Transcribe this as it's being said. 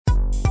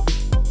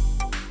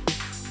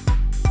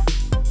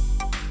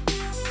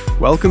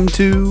Welcome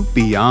to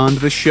Beyond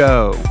the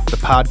Show, the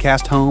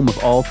podcast home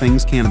of all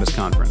things Cannabis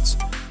Conference.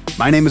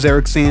 My name is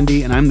Eric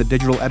Sandy, and I'm the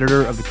digital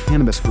editor of the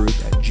Cannabis Group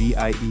at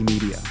GIE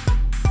Media.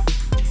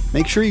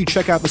 Make sure you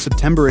check out the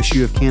September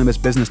issue of Cannabis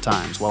Business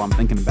Times while I'm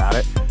thinking about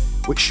it,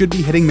 which should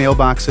be hitting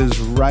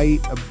mailboxes right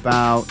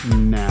about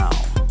now.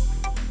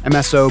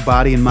 MSO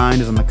Body and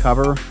Mind is on the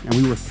cover, and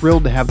we were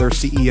thrilled to have their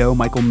CEO,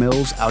 Michael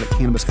Mills, out at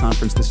Cannabis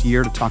Conference this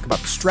year to talk about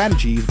the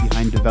strategies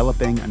behind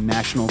developing a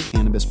national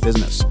cannabis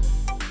business.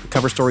 The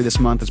cover story this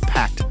month is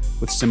packed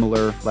with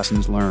similar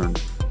lessons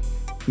learned.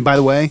 And by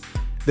the way,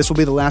 this will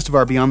be the last of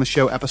our Beyond the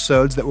Show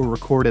episodes that were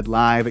recorded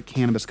live at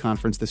Cannabis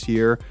Conference this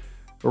year.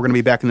 We're going to be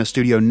back in the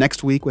studio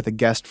next week with a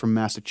guest from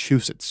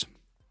Massachusetts.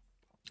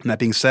 And that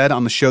being said,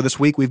 on the show this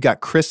week, we've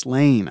got Chris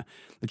Lane,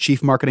 the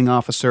Chief Marketing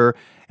Officer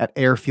at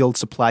Airfield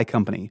Supply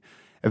Company,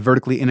 a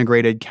vertically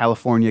integrated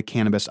California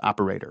cannabis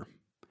operator.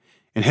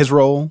 In his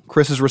role,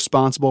 Chris is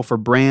responsible for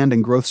brand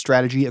and growth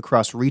strategy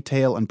across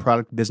retail and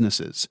product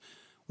businesses.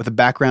 With a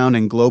background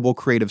in global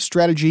creative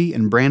strategy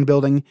and brand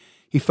building,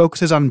 he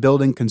focuses on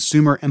building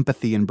consumer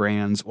empathy in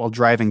brands while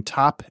driving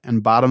top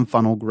and bottom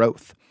funnel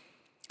growth.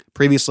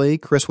 Previously,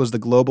 Chris was the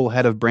global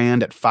head of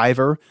brand at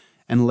Fiverr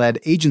and led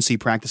agency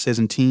practices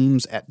and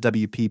teams at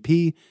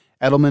WPP,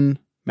 Edelman,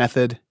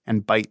 Method,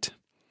 and Byte.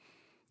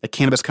 At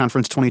Cannabis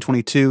Conference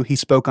 2022, he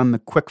spoke on the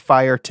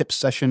Quickfire Tips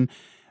session,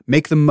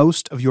 Make the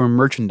Most of Your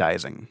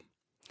Merchandising.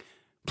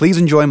 Please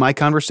enjoy my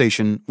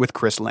conversation with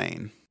Chris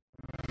Lane.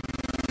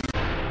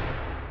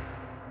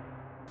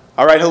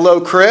 All right, hello,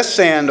 Chris,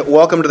 and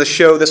welcome to the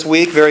show this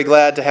week. Very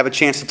glad to have a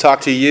chance to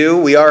talk to you.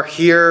 We are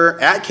here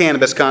at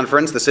Cannabis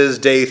Conference. This is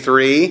day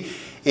 3,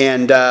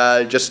 and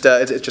it's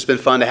just been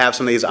fun to have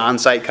some of these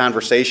on-site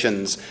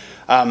conversations.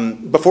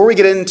 Before we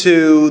get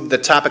into the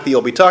topic that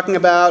you'll be talking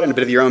about and a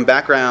bit of your own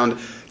background,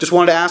 just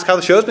wanted to ask how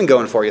the show's been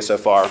going for you so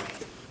far.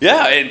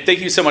 Yeah, and thank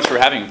you so much for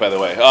having me, by the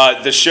way.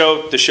 The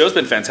show's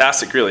been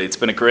fantastic, really. It's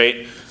been a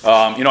great,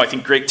 I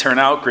think great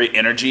turnout, great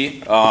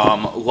energy, a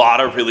lot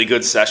of really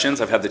good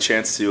sessions. I've had the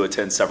chance to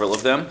attend several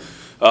of them.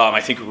 I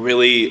think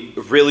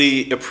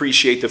really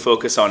appreciate the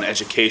focus on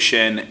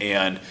education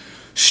and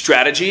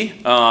strategy.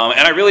 And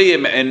I really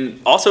am,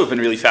 and also have been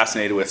really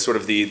fascinated with sort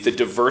of the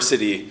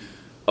diversity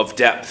of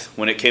depth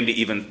when it came to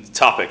even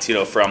topics,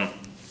 from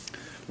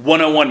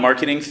 101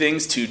 marketing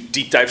things to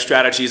deep dive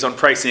strategies on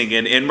pricing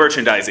and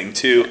merchandising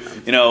to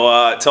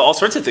all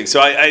sorts of things. So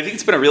I think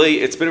it's been a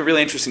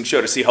really interesting show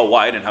to see how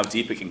wide and how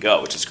deep it can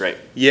go, which is great.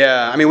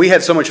 Yeah, I mean, we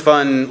had so much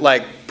fun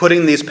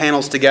putting these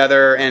panels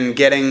together and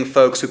getting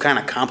folks who kind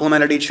of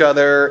complemented each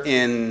other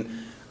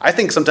in, I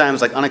think,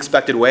 sometimes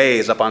unexpected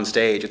ways up on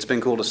stage. It's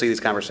been cool to see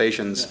these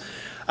conversations.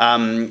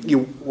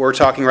 Yeah. We're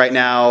talking right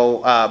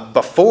now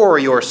before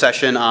your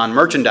session on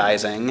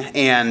merchandising,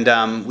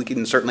 and we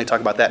can certainly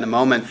talk about that in a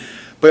moment.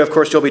 But of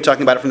course, you'll be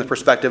talking about it from the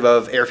perspective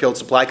of Airfield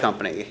Supply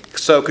Company.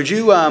 So could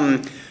you,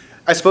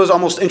 I suppose,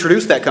 almost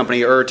introduce that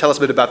company or tell us a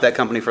bit about that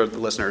company for the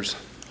listeners?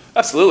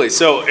 Absolutely.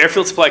 So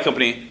Airfield Supply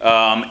Company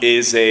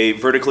is a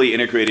vertically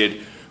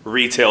integrated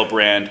retail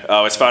brand. It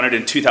was founded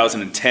in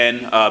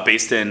 2010,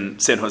 based in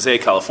San Jose,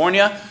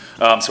 California.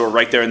 So we're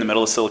right there in the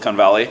middle of Silicon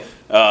Valley.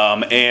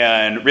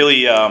 And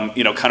really,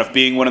 kind of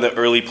being one of the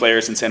early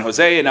players in San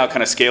Jose, and now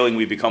kind of scaling,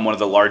 we've become one of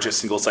the largest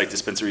single-site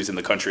dispensaries in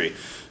the country.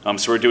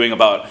 So we're doing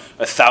about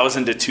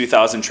 1,000 to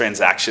 2,000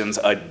 transactions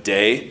a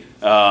day,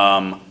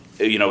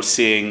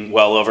 seeing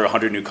well over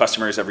 100 new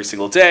customers every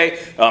single day.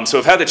 So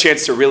I've had the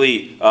chance to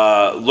really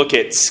look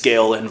at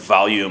scale and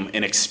volume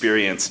and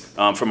experience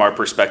from our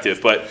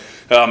perspective. But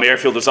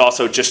Airfield has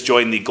also just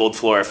joined the Gold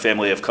Flora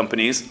family of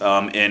companies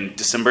in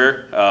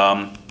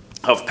December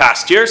of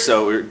past year,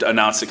 so we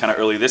announced it kind of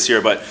early this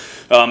year, but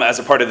as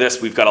a part of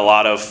this, we've got a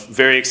lot of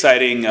very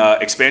exciting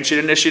expansion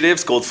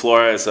initiatives. Gold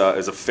Flora is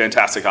a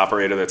fantastic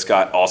operator that's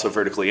got also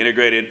vertically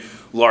integrated,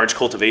 large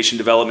cultivation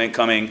development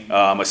coming,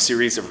 a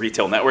series of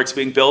retail networks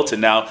being built,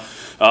 and now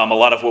a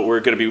lot of what we're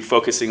going to be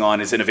focusing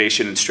on is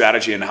innovation and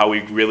strategy and how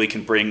we really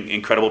can bring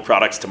incredible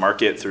products to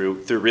market through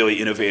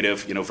really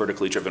innovative,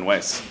 vertically driven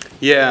ways.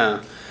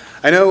 Yeah,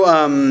 I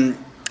know.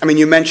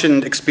 You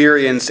mentioned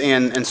experience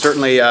and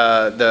certainly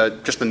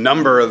the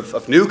number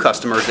of new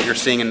customers that you're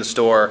seeing in the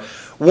store.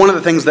 One of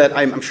the things that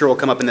I'm sure will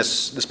come up in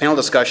this panel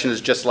discussion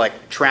is just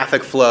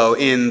traffic flow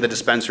in the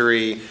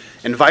dispensary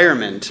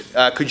environment.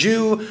 Could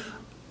you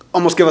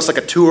almost give us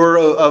a tour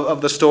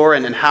of the store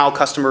and how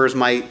customers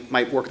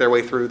might work their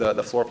way through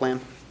the floor plan?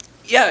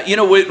 Yeah,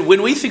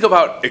 when we think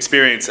about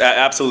experience,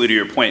 absolutely to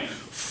your point,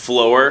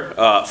 floor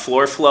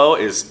flow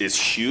is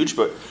huge,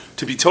 but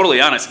to be totally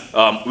honest,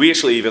 we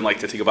actually even like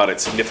to think about it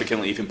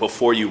significantly even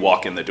before you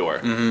walk in the door.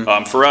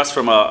 Mm-hmm. For us,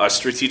 from a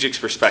strategic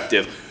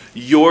perspective,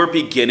 your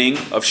beginning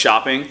of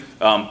shopping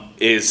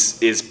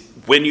is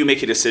when you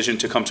make a decision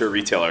to come to a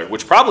retailer,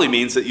 which probably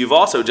means that you've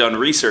also done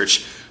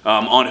research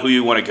on who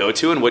you want to go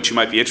to and what you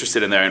might be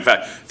interested in there. In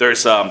fact,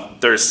 there's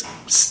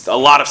a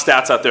lot of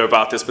stats out there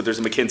about this, but there's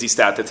a McKinsey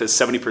stat that says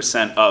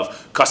 70%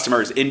 of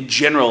customers in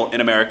general in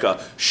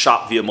America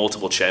shop via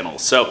multiple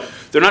channels. So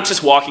they're not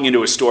just walking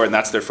into a store and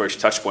that's their first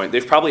touch point.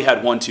 They've probably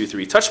had 1, 2,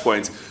 3 touch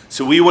points.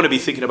 So we want to be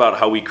thinking about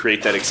how we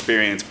create that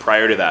experience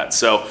prior to that.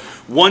 So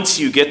once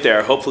you get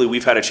there, hopefully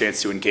we've had a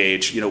chance to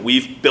engage.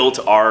 We've built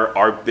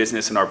our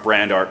business and our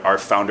brand. Our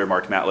founder,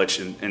 Mark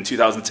Matlich, in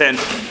 2010,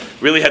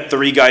 really had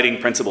 3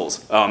 guiding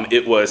principles.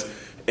 It was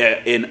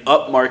an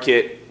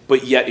upmarket,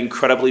 but yet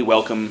incredibly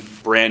welcome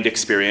brand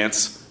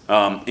experience,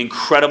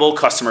 incredible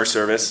customer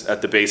service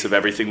at the base of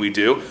everything we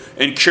do,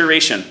 and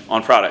curation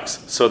on products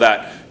so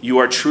that you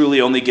are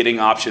truly only getting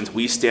options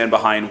we stand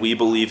behind, we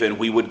believe in,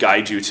 we would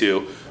guide you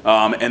to,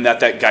 and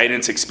that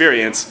guidance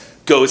experience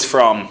goes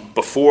from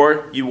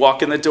before you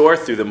walk in the door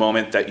through the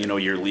moment that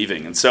you're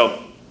leaving. And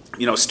so,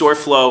 store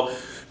flow,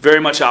 very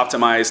much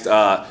optimized.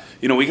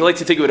 We like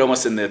to think of it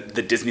almost in the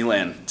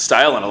Disneyland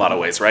style in a lot of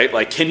ways, right?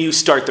 Like, can you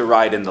start the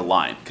ride in the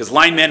line? Because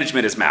line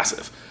management is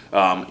massive.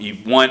 You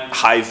want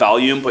high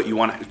volume, but you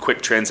want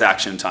quick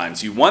transaction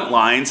times. You want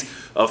lines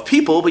of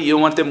people, but you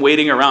don't want them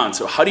waiting around.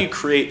 So how do you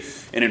create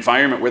an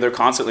environment where they're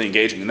constantly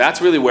engaging? And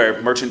that's really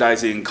where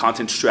merchandising,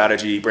 content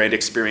strategy, brand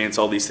experience,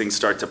 all these things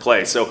start to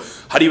play. So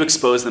how do you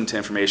expose them to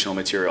informational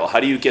material? How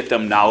do you get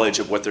them knowledge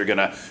of what they're going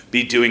to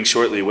be doing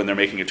shortly when they're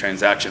making a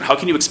transaction? How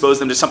can you expose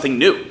them to something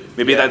new,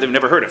 maybe that they've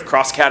never heard of,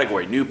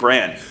 cross-category, new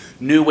brand,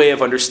 new way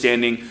of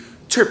understanding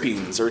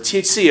terpenes or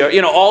THC,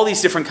 or all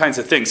these different kinds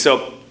of things.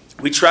 So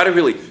we try to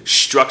really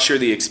structure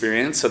the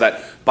experience so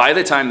that by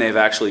the time they've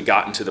actually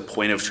gotten to the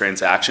point of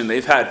transaction,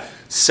 they've had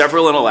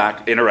several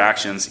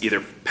interactions,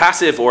 either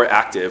passive or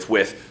active,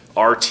 with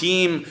our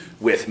team,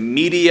 with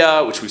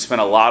media, which we spent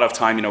a lot of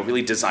time,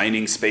 really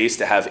designing space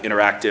to have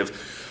interactive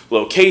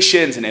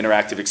locations and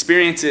interactive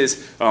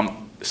experiences.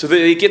 So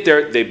they get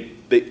there,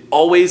 they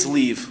always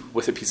leave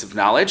with a piece of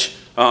knowledge,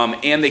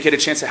 and they get a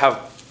chance to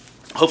have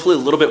hopefully a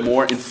little bit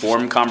more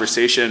informed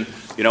conversation,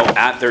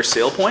 at their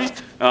sale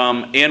point,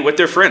 and with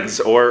their friends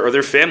or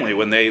their family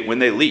when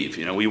they leave.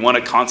 We want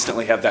to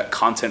constantly have that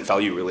content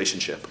value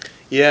relationship.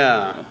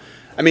 Yeah.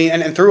 I mean,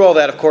 and through all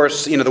that, of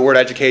course, the word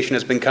education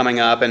has been coming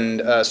up,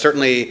 and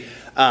certainly,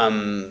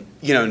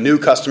 new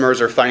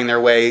customers are finding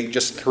their way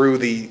just through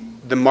the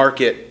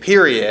market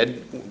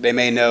period. They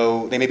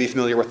may be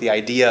familiar with the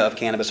idea of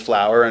cannabis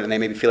flower, and they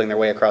may be feeling their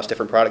way across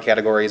different product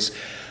categories.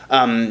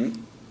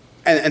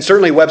 And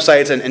certainly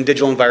websites and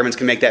digital environments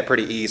can make that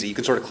pretty easy. You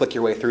can sort of click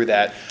your way through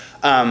that.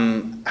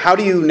 How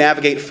do you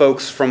navigate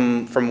folks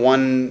from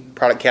one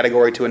product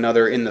category to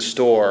another in the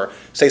store?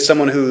 Say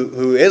someone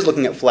who is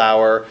looking at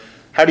flower,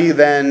 how do you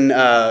then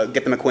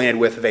get them acquainted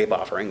with vape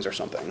offerings or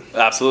something?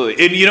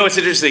 Absolutely. And what's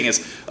interesting is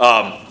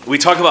we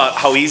talk about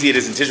how easy it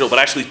is in digital, but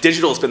actually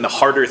digital has been the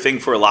harder thing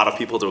for a lot of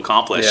people to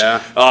accomplish.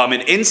 Yeah.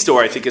 And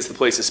in-store, I think, is the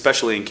place,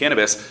 especially in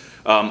cannabis,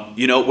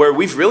 where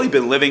we've really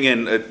been living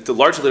in,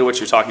 largely what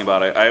you're talking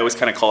about, I always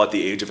kind of call it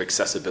the age of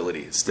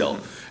accessibility still.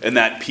 Mm-hmm. And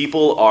that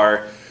people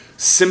are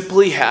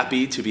simply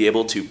happy to be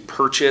able to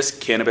purchase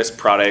cannabis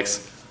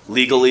products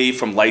legally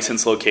from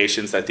licensed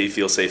locations that they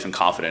feel safe and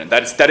confident in.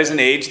 That is an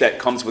age that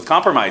comes with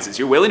compromises.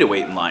 You're willing to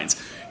wait in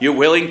lines. You're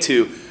willing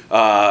to,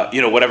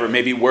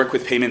 maybe work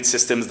with payment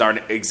systems that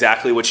aren't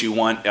exactly what you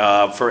want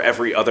for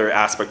every other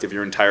aspect of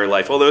your entire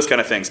life, all those kind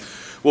of things.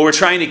 What we're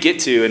trying to get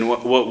to, and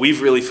what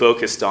we've really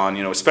focused on,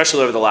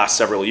 especially over the last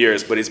several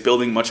years, but is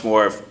building much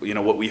more of,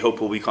 what we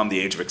hope will become the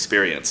age of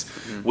experience,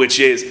 which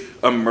is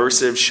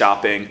immersive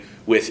shopping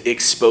with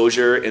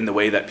exposure in the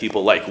way that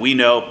people like. We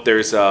know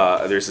there's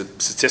a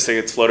statistic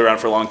that's floated around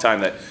for a long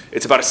time that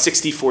it's about a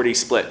 60-40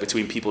 split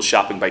between people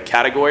shopping by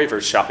category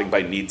versus shopping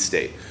by need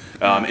state.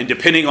 And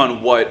depending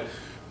on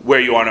where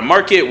you are in a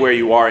market, where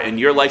you are in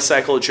your life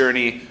cycle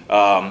journey,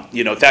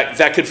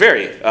 that could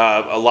vary.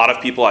 A lot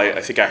of people, I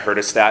think I heard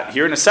a stat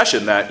here in a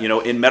session that,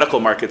 in medical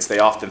markets, they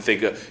often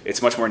think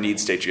it's much more need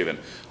state driven.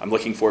 I'm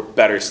looking for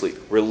better sleep,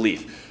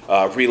 relief,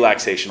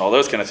 relaxation, all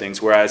those kind of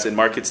things. Whereas in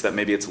markets that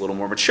maybe it's a little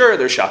more mature,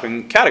 they're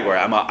shopping category.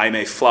 I'm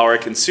a flower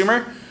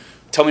consumer.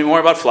 Tell me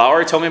more about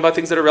flower. Tell me about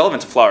things that are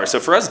relevant to flower.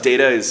 So for us,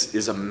 data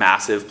is a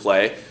massive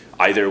play.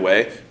 Either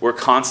way, we're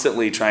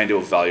constantly trying to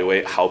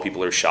evaluate how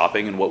people are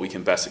shopping and what we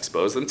can best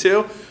expose them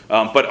to.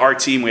 But our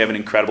team, we have an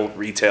incredible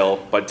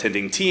retail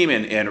budtending team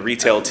and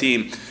retail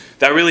team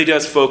that really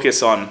does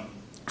focus on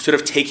sort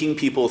of taking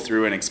people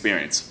through an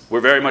experience. We're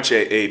very much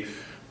a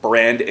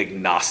brand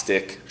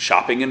agnostic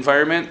shopping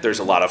environment. There's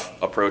a lot of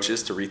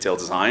approaches to retail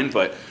design,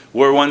 but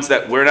we're ones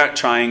that we're not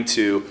trying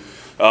to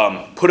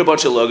put a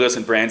bunch of logos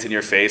and brands in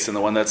your face, and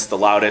the one that's the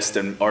loudest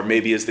or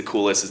maybe is the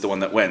coolest is the one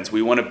that wins.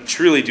 We want to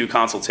truly do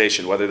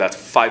consultation, whether that's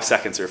 5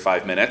 seconds or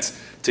 5 minutes,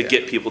 to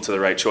get people to the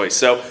right choice.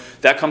 So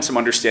that comes from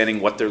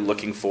understanding what they're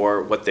looking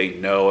for, what they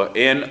know,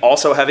 and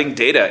also having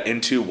data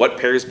into what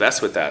pairs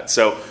best with that.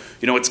 So,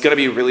 it's going to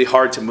be really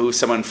hard to move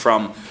someone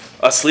from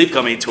a sleep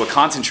gummy to a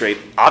concentrate,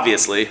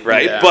 obviously,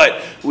 right? Yeah.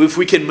 But if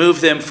we can move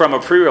them from a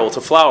pre-roll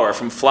to flower,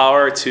 from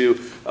flower to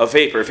a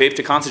vape or a vape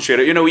to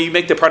concentrator, you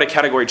make the product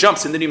category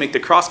jumps and then you make the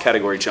cross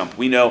category jump.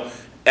 We know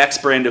X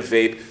brand of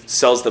vape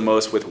sells the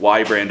most with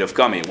Y brand of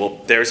gummy. Well,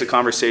 there's a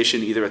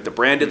conversation either at the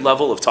branded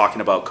level of talking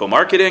about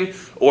co-marketing,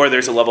 or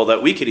there's a level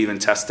that we could even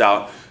test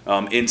out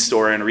in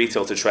store and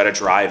retail to try to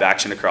drive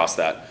action across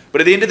that.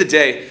 But at the end of the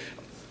day,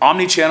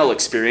 omni-channel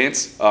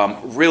experience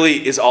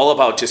really is all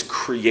about just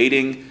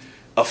creating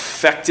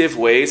effective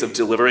ways of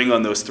delivering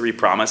on those three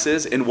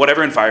promises in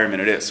whatever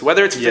environment it is. So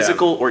whether it's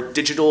physical or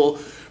digital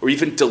or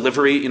even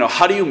delivery,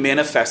 how do you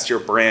manifest your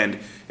brand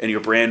and your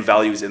brand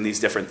values in these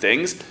different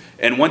things?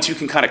 And once you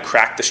can kind of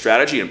crack the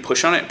strategy and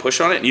push on it,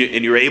 and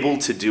you're able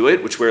to do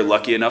it, which we're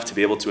lucky enough to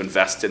be able to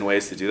invest in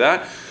ways to do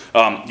that,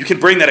 you can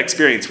bring that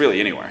experience really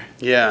anywhere.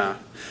 Yeah.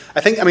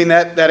 I think,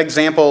 that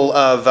example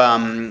of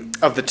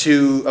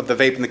the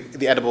vape and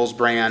the edibles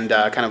brand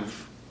kind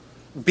of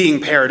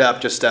being paired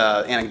up just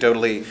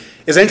anecdotally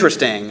is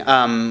interesting.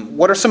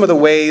 What are some of the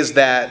ways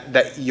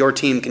that your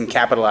team can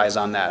capitalize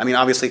on that?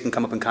 Obviously it can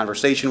come up in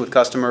conversation with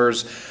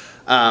customers,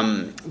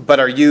 but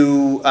are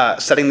you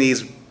setting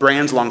these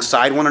brands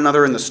alongside one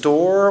another in the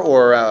store,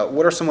 or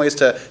what are some ways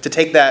to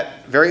take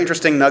that very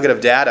interesting nugget of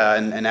data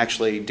and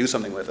actually do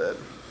something with it?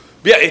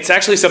 Yeah, it's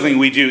actually something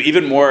we do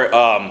even more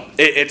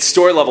at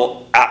store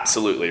level,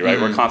 absolutely, right?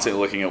 Mm-hmm. We're constantly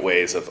looking at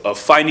ways of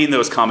finding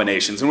those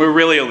combinations, and we're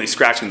really only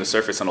scratching the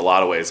surface in a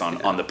lot of ways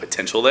on the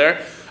potential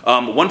there.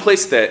 One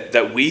place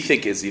that we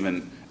think is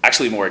even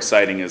actually more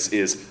exciting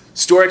is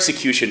store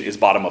execution is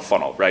bottom of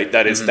funnel, right?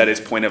 That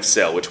is point of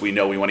sale, which we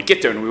know we want to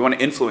get there and we want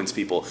to influence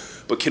people.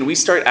 But can we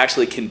start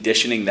actually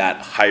conditioning that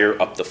higher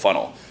up the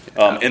funnel?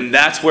 And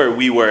that's where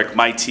we work.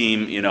 My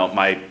team,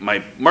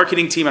 my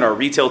marketing team and our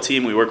retail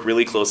team, we work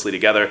really closely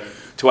together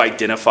to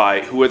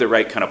identify who are the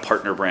right kind of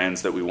partner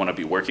brands that we want to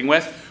be working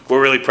with.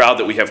 We're really proud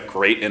that we have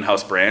great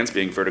in-house brands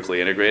being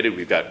vertically integrated.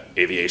 We've got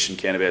Aviation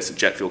Cannabis and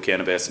Jet Fuel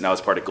Cannabis, and now as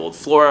part of Gold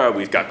Flora,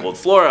 we've got Gold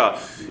Flora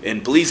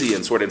and Bleezy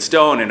and Sword and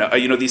Stone,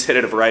 and these hit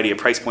at a variety of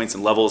price points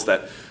and levels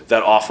that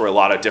offer a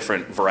lot of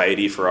different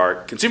variety for our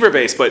consumer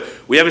base. But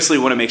we obviously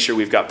want to make sure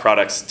we've got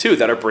products too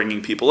that are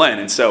bringing people in,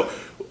 and so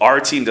our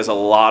team does a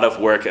lot of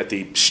work at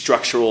the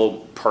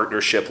structural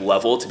partnership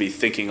level to be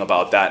thinking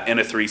about that in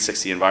a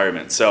 360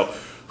 environment. So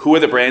who are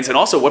the brands, and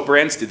also what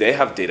brands do they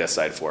have data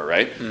side for,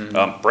 right?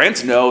 Mm-hmm.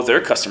 Brands know their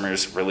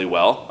customers really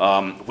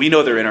well. We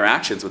know their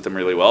interactions with them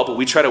really well, but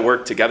we try to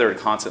work together and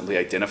constantly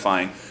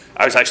identifying.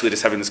 I was actually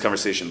just having this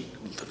conversation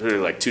literally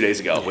like 2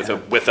 days ago with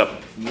a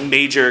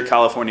major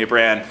California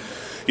brand,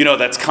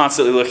 that's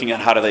constantly looking at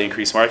how do they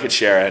increase market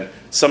share, and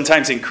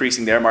sometimes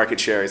increasing their market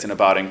share isn't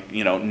about,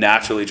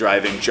 naturally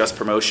driving just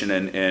promotion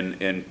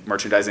and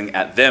merchandising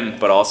at them,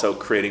 but also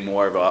creating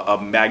more of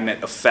a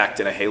magnet effect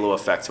and a halo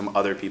effect from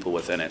other people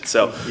within it.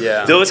 So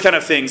those kind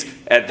of things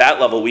at that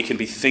level, we can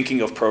be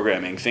thinking of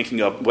programming, thinking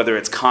of whether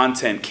it's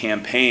content,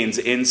 campaigns,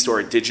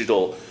 in-store,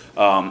 digital,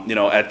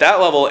 at that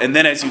level. And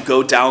then as you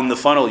go down the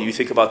funnel, you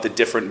think about the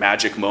different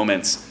magic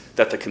moments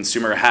that the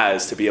consumer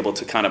has to be able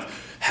to kind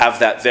of have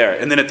that there.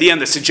 And then at the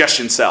end, the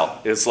suggestion cell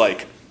is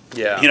like,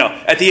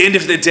 at the end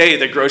of the day,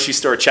 the grocery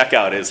store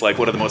checkout is like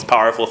one of the most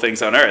powerful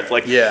things on earth.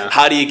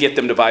 How do you get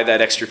them to buy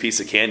that extra piece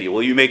of candy?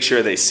 Well, you make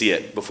sure they see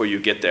it before you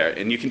get there.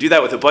 And you can do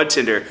that with a bud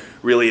tender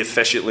really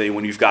efficiently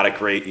when you've got a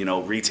great,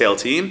 retail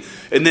team.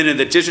 And then in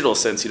the digital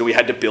sense, we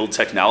had to build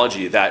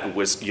technology that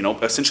was,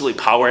 essentially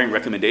powering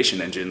recommendation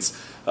engines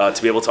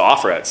to be able to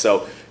offer it.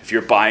 So if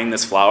you're buying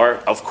this flower,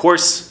 of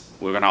course,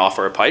 we're going to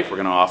offer a pipe, we're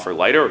going to offer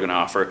lighter, we're going to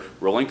offer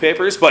rolling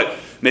papers, but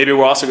maybe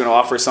we're also going to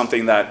offer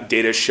something that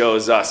data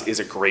shows us is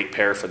a great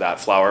pair for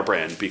that flower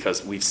brand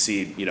because we've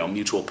seen,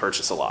 mutual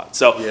purchase a lot.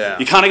 So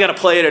you kind of got to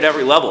play it at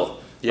every level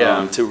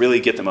to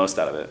really get the most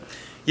out of it.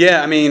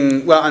 Yeah,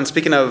 and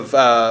speaking of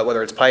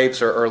whether it's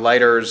pipes or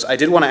lighters, I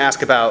did want to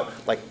ask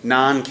about like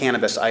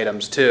non-cannabis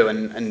items too,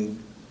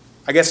 and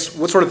I guess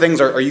what sort of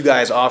things are you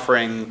guys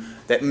offering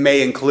that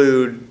may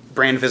include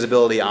brand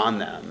visibility on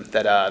them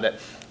that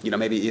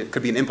maybe it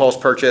could be an impulse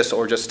purchase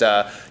or just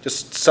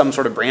some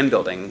sort of brand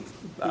building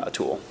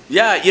tool.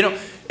 Yeah,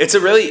 it's a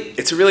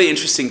really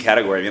interesting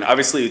category.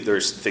 Obviously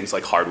there's things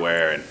like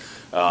hardware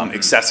and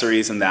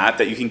accessories and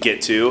that you can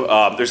get to.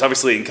 There's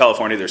obviously in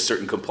California there's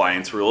certain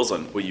compliance rules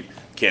on what you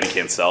can and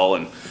can't sell,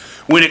 and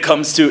when it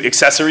comes to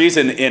accessories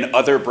and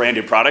other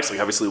branded products, like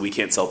obviously we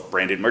can't sell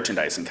branded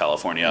merchandise in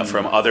California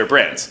from other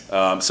brands.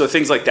 So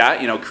things like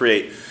that,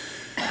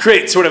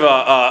 create sort of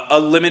a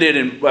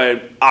limited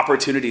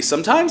opportunity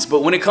sometimes,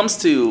 but when it comes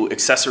to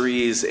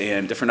accessories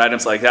and different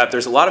items like that,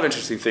 there's a lot of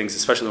interesting things,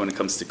 especially when it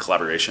comes to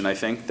collaboration, I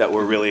think, that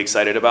we're really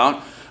excited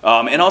about,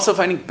 and also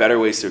finding better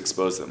ways to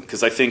expose them,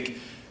 because I think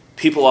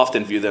people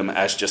often view them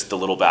as just the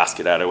little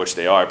basket adder, which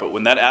they are, but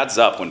when that adds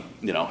up, when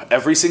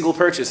every single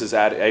purchase is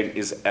adding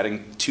 $2,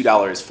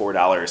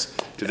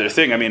 $4 to their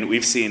thing,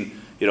 we've seen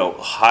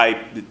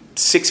high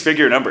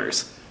six-figure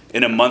numbers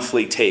in a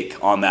monthly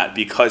take on that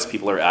because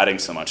people are adding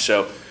so much.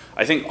 So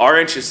I think our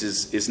interest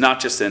is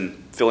not just in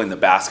filling the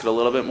basket a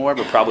little bit more,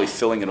 but probably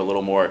filling it a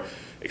little more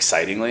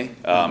excitingly,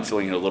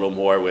 filling it a little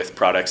more with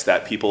products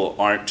that people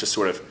aren't just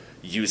sort of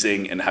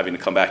using and having to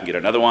come back and get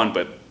another one,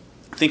 but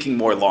thinking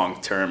more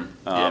long term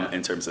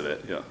in terms of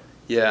it. Yeah.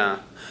 Yeah.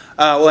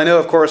 Well, I know,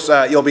 of course,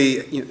 you'll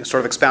be sort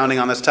of expounding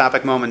on this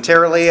topic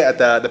momentarily at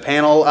the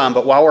panel.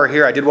 But while we're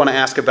here, I did want to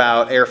ask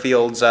about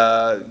Airfield's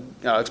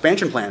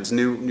expansion plans,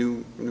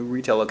 new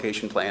retail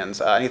location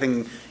plans.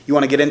 Anything you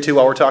want to get into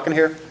while we're talking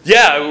here?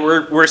 Yeah,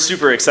 we're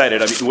super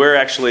excited. I mean, we're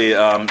actually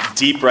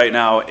deep right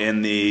now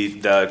in the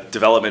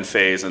development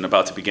phase and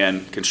about to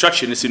begin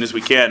construction as soon as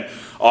we can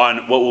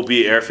on what will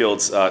be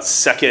Airfield's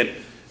second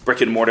brick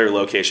and mortar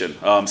location.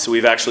 So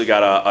we've actually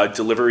got a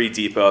delivery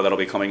depot that'll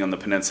be coming on the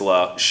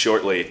peninsula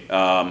shortly.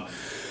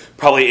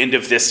 Probably end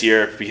of this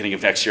year, beginning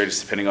of next year,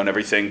 just depending on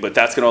everything. But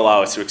that's going to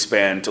allow us to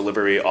expand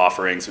delivery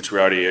offerings, which we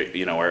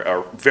already,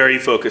 are very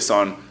focused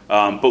on.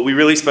 But we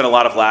really spent a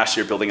lot of last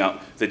year building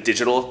out the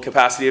digital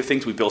capacity of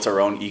things. We built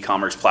our own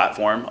e-commerce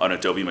platform on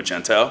Adobe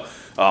Magento,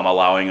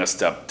 allowing us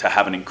to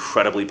have an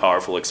incredibly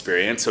powerful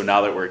experience. So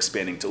now that we're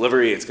expanding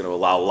delivery, it's going to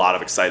allow a lot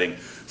of exciting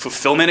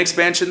fulfillment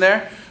expansion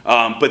there.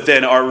 But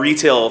then our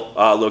retail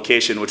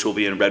location, which will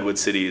be in Redwood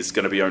City, is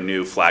going to be our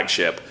new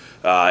flagship.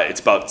 It's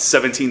about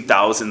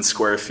 17,000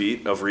 square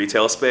feet of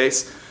retail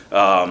space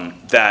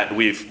that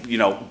we've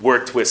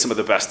worked with some of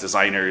the best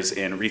designers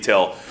in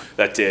retail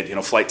that did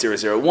Flight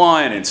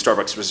 001 and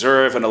Starbucks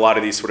Reserve and a lot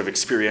of these sort of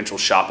experiential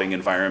shopping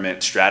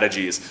environment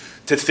strategies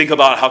to think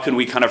about how can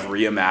we kind of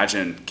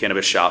reimagine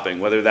cannabis shopping,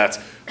 whether that's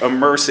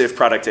immersive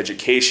product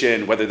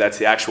education, whether that's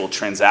the actual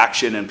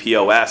transaction and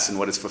POS and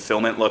what does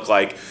fulfillment look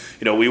like.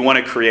 We want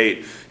to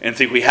create and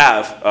think we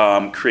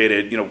have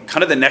created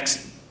kind of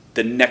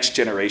the next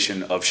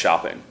generation of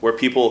shopping, where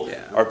people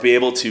are be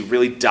able to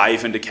really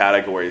dive into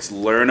categories,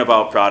 learn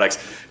about products,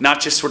 not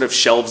just sort of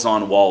shelves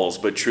on walls,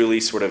 but truly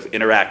sort of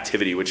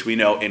interactivity, which we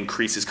know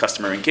increases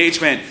customer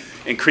engagement,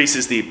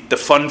 increases the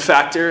fun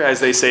factor, as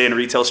they say in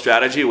retail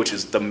strategy, which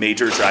is the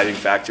major driving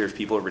factor of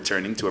people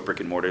returning to a brick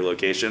and mortar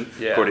location,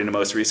 according to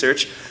most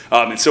research.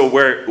 And so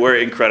we're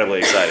incredibly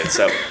excited.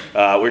 So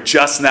we're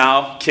just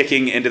now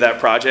kicking into that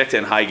project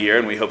in high gear,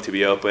 and we hope to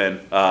be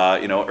open,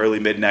 early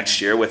mid next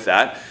year with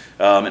that.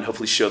 And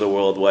hopefully show the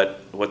world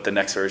what the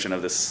next version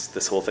of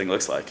this whole thing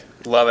looks like.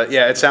 Love it.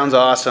 Yeah, it sounds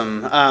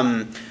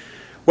awesome.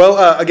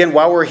 Well, again,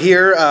 while we're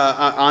here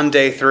on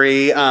day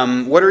 3,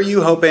 what are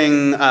you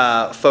hoping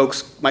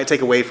folks might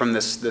take away from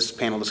this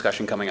panel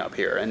discussion coming up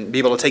here and be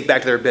able to take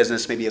back to their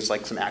business, maybe as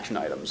like some action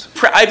items?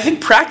 I think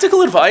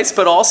practical advice,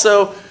 but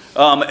also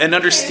an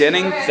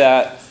understanding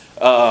that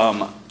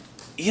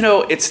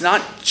it's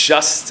not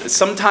just,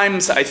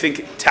 sometimes I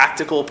think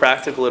tactical,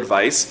 practical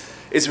advice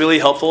is really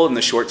helpful in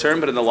the short term,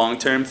 but in the long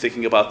term,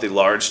 thinking about the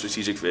large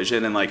strategic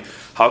vision and like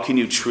how can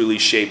you truly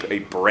shape a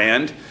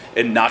brand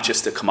and not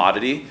just a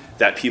commodity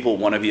that people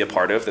want to be a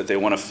part of, that they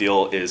want to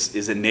feel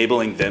is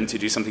enabling them to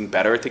do something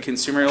better at the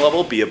consumer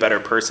level, be a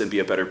better person, be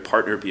a better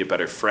partner, be a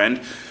better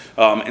friend.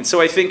 And so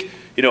I think,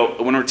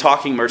 when we're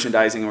talking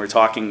merchandising and we're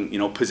talking,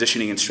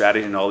 positioning and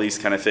strategy and all these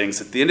kind of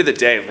things, at the end of the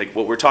day, like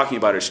what we're talking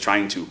about is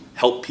trying to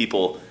help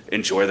people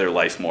enjoy their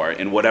life more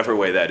in whatever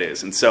way that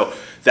is. And so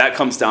that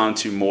comes down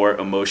to more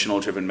emotional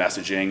driven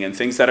messaging and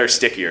things that are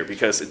stickier,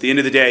 because at the end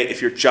of the day,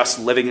 if you're just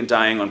living and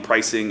dying on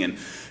pricing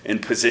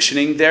and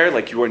positioning there,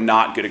 like you are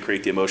not going to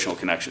create the emotional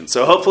connection.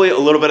 So hopefully a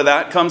little bit of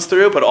that comes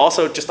through, but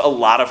also just a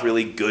lot of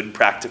really good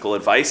practical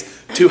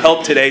advice to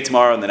help today,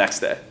 tomorrow, and the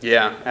next day.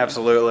 Yeah,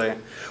 absolutely.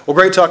 Well,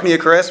 great talking to you,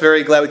 Chris.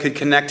 Very glad we could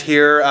connect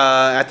here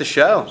at the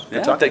show.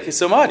 Thank you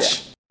so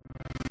much. Yeah.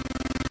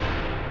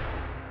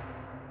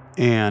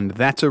 And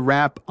that's a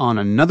wrap on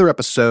another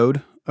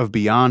episode of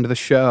Beyond the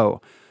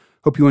Show.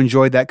 Hope you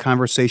enjoyed that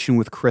conversation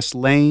with Chris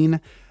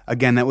Lane.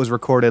 Again, that was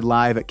recorded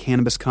live at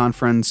Cannabis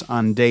Conference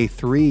on day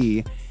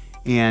 3.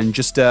 And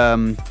just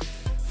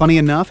funny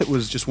enough, it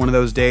was just one of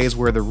those days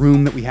where the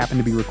room that we happened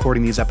to be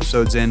recording these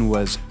episodes in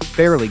was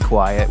fairly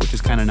quiet, which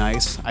is kind of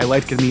nice. I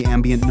like getting the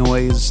ambient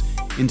noise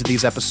into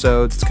these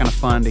episodes. It's kind of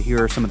fun to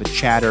hear some of the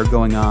chatter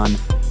going on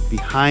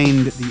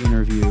behind the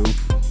interview.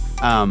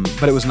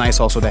 But it was nice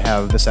also to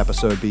have this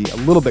episode be a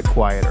little bit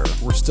quieter.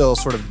 We're still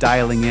sort of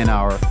dialing in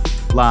our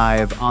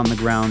live,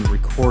 on-the-ground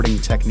recording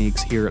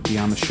techniques here at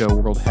Beyond the Show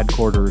World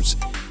Headquarters,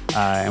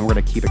 and we're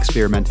going to keep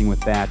experimenting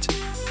with that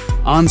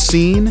on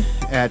scene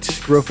at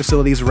grow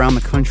facilities around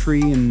the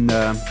country in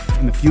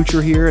the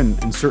future here,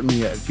 and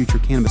certainly at future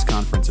Cannabis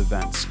Conference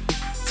events.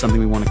 It's something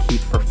we want to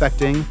keep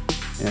perfecting.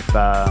 If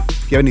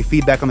you have any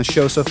feedback on the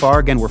show so far,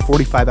 again, we're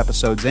 45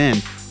 episodes in.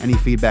 Any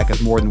feedback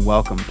is more than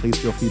welcome. Please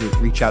feel free to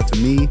reach out to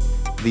me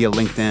via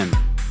LinkedIn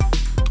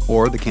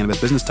or the Cannabis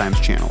Business Times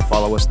channel.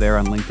 Follow us there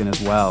on LinkedIn as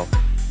well.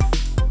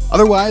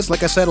 Otherwise,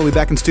 like I said, we'll be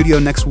back in studio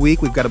next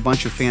week. We've got a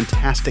bunch of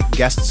fantastic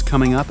guests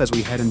coming up as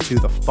we head into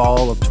the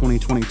fall of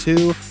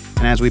 2022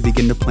 and as we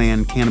begin to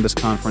plan Cannabis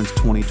Conference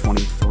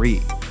 2023.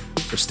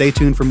 So stay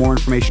tuned for more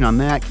information on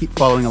that. Keep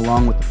following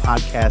along with the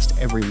podcast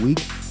every week.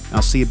 And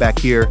I'll see you back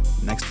here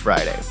next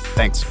Friday.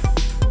 Thanks.